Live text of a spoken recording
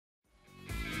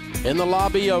In the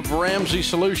lobby of Ramsey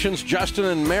Solutions, Justin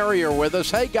and Mary are with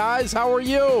us. Hey, guys, how are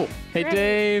you? Hey, Great.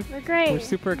 Dave. We're great. We're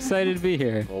super excited to be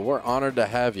here. Well, we're honored to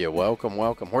have you. Welcome,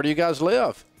 welcome. Where do you guys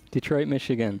live? Detroit,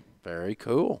 Michigan. Very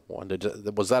cool.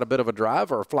 Was that a bit of a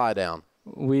drive or a fly down?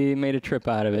 We made a trip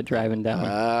out of it driving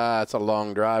down. It's a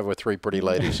long drive with three pretty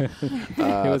ladies. It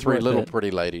was three worth little it.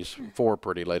 pretty ladies, four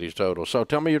pretty ladies total. So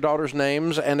tell me your daughters'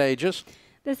 names and ages.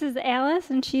 This is Alice,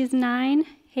 and she's 9,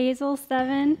 Hazel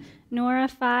 7, Nora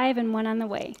 5, and 1 on the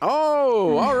way.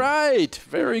 Oh, all right.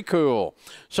 Very cool.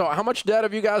 So how much debt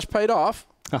have you guys paid off?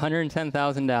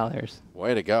 $110,000.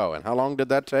 Way to go. And how long did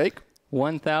that take?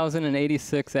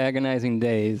 1,086 agonizing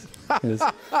days. It was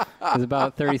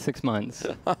about 36 months.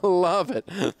 I love it.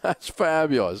 That's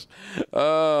fabulous.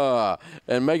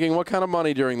 And making what kind of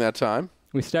money during that time?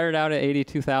 We started out at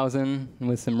 $82,000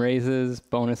 with some raises,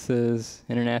 bonuses,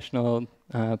 international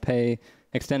pay,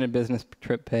 extended business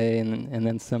trip pay, and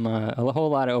then some a whole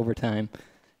lot of overtime.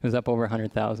 It was up over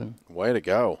 100,000. Way to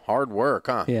go. Hard work,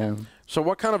 huh? Yeah. So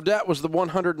what kind of debt was the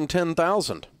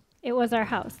 110,000? It was our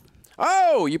house.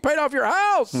 Oh, you paid off your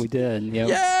house. We did. Yep.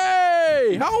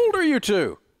 Yay! How old are you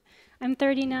two? I'm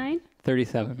 39.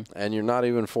 37. And you're not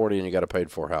even 40 and you got a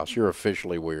paid for house. You're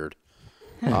officially weird.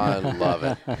 I love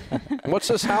it. What's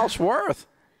this house worth?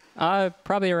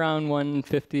 Probably around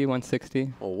 150,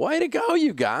 160. Well, way to go,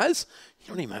 you guys. You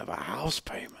don't even have a house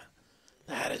payment.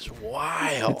 That is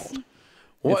wild.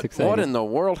 It's exciting. What in the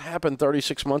world happened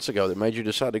 36 months ago that made you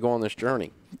decide to go on this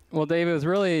journey? Well, Dave,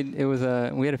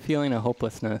 we had a feeling of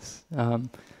hopelessness.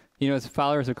 As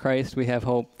followers of Christ, we have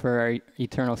hope for our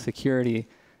eternal security.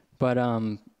 But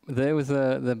there was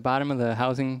the bottom of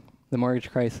the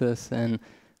mortgage crisis, and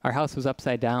our house was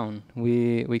upside down.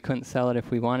 We couldn't sell it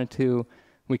if we wanted to.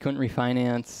 We couldn't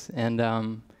refinance.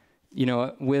 And,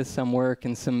 with some work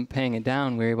and some paying it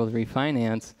down, we were able to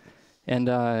refinance. And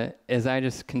as I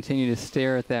just continued to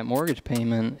stare at that mortgage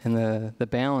payment and the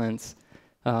balance,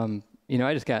 I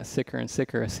just got sicker and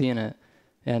sicker of seeing it.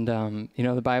 And,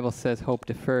 the Bible says hope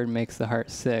deferred makes the heart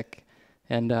sick.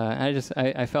 And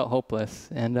I felt hopeless.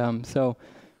 And so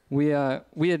we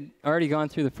had already gone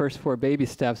through the first 4 baby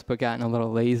steps, but gotten a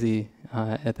little lazy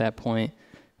at that point.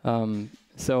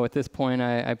 So at this point,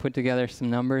 I put together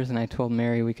some numbers, and I told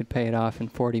Mary we could pay it off in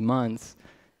 40 months.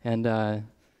 And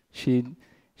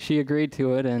she agreed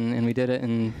to it, and we did it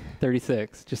in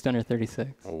 36, just under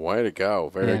 36. Way to go.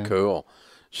 Very cool.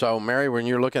 So, Mary, when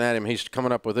you're looking at him, he's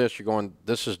coming up with this, you're going,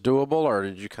 this is doable, or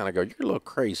did you kind of go, you're a little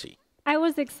crazy? I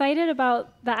was excited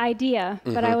about the idea,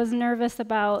 but I was nervous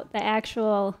about the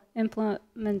actual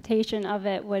implementation of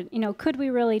it. Could we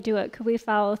really do it? Could we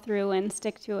follow through and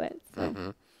stick to it?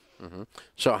 So.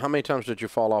 So how many times did you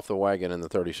fall off the wagon in the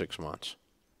 36 months?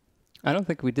 I don't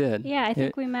think we did. Yeah, I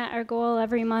think we met our goal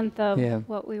every month of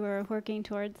what we were working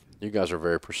towards. You guys are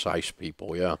very precise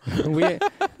people, yeah.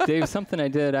 Dave, something I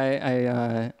did,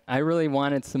 I really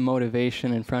wanted some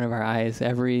motivation in front of our eyes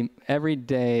every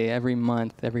day, every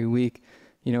month, every week,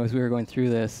 as we were going through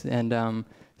this. And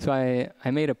so I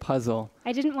made a puzzle.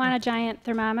 I didn't want a giant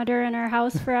thermometer in our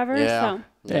house forever. Yeah.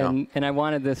 And I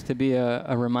wanted this to be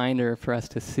a reminder for us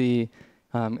to see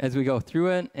as we go through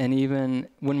it, and even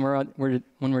when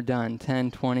we're done,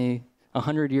 10, 20,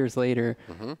 100 years later,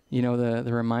 the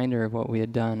reminder of what we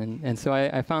had done. And so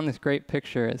I found this great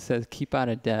picture. It says, keep out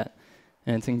of debt.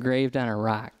 And it's engraved on a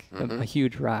rock, a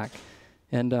huge rock.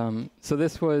 And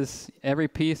so every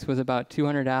piece was about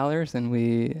 $200.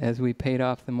 And as we paid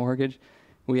off the mortgage,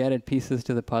 we added pieces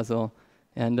to the puzzle.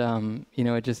 And,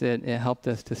 it helped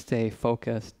us to stay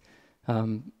focused.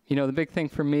 The big thing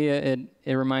for me, it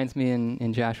reminds me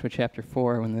in Joshua chapter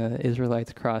 4 when the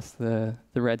Israelites crossed the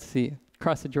Red Sea,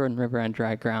 crossed the Jordan River on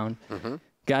dry ground.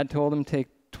 God told them to take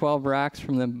 12 rocks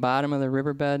from the bottom of the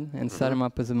riverbed and set them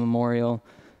up as a memorial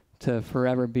to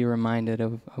forever be reminded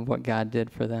of what God did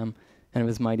for them and of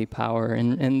his mighty power.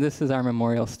 And this is our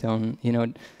memorial stone.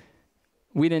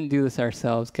 We didn't do this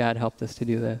ourselves. God helped us to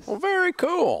do this. Well, very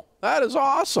cool. That is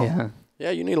awesome. Yeah.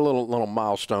 Yeah, you need a little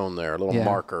milestone there, a little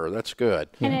marker. That's good.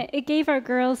 And it gave our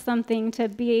girls something to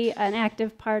be an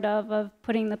active part of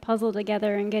putting the puzzle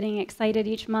together and getting excited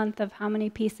each month of how many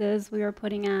pieces we were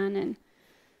putting on. And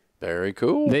very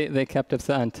cool. They kept us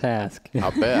on task.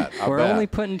 I bet. We're only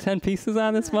putting 10 pieces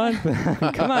on this month?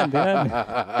 Come on,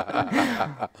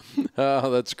 Dad.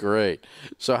 Oh, that's great.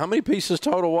 So how many pieces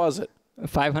total was it?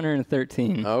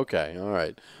 513. Okay, all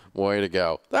right. Way to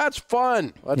go. That's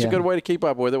fun. That's a good way to keep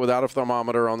up with it without a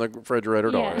thermometer on the refrigerator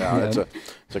door. Yeah, it's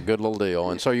a good little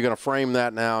deal. And so you're going to frame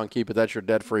that now and keep it. That's your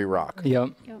debt-free rock. Yep.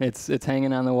 It's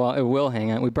hanging on the wall. It will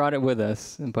hang on. We brought it with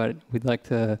us, but we'd like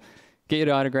to get you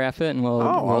to autograph it, and we'll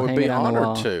I would hang be it on the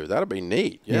wall. honored to. That'd be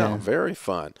neat. Yeah, very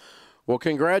fun. Well,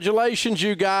 congratulations,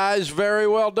 you guys. Very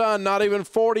well done. Not even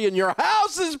 40 and your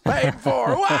house is paid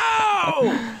for.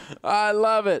 Wow! I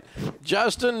love it.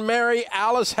 Justin, Mary,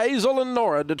 Alice, Hazel, and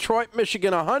Nora, Detroit,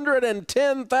 Michigan,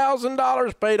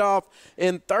 $110,000 paid off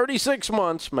in 36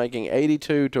 months, making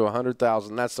 $82,000 to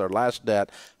 $100,000. That's their last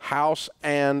debt, house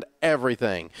and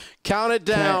everything. Count it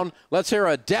down. Let's hear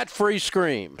a debt-free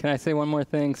scream. Can I say one more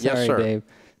thing? Sorry, yes, sir. Dave.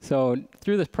 So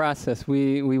through this process,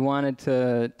 we wanted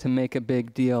to make a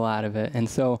big deal out of it. And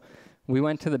so we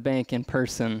went to the bank in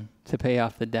person to pay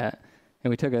off the debt. And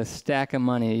we took a stack of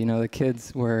money. You know, the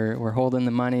kids were holding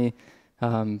the money.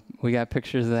 We got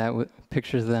pictures of that,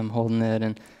 pictures of them holding it.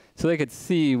 And so they could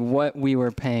see what we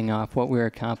were paying off, what we were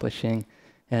accomplishing.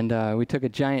 And we took a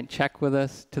giant check with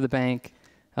us to the bank,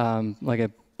 like a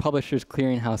Publishers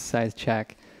Clearinghouse size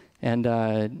check. And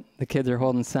the kids are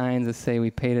holding signs that say we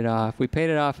paid it off. We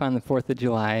paid it off on the 4th of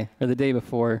July, or the day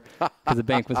before, because the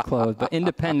bank was closed. But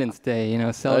Independence Day, you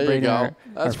know, celebrating our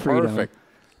freedom. Perfect.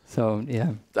 So,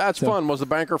 yeah. That's fun. Was the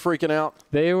banker freaking out?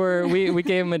 They were. We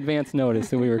gave them advance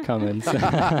notice that we were coming. So.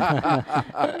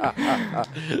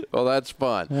 Well, that's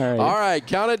fun. All right.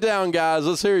 Count it down, guys.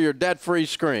 Let's hear your debt-free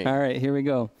scream. All right, here we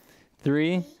go.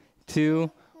 3,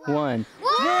 2, 1.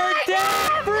 We're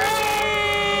debt-free!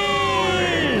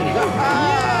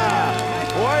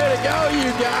 Way to go, you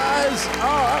guys.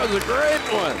 Oh, that was a great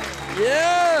one.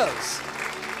 Yes.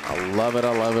 I love it.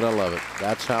 I love it. I love it.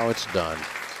 That's how it's done.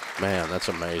 Man, that's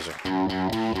amazing.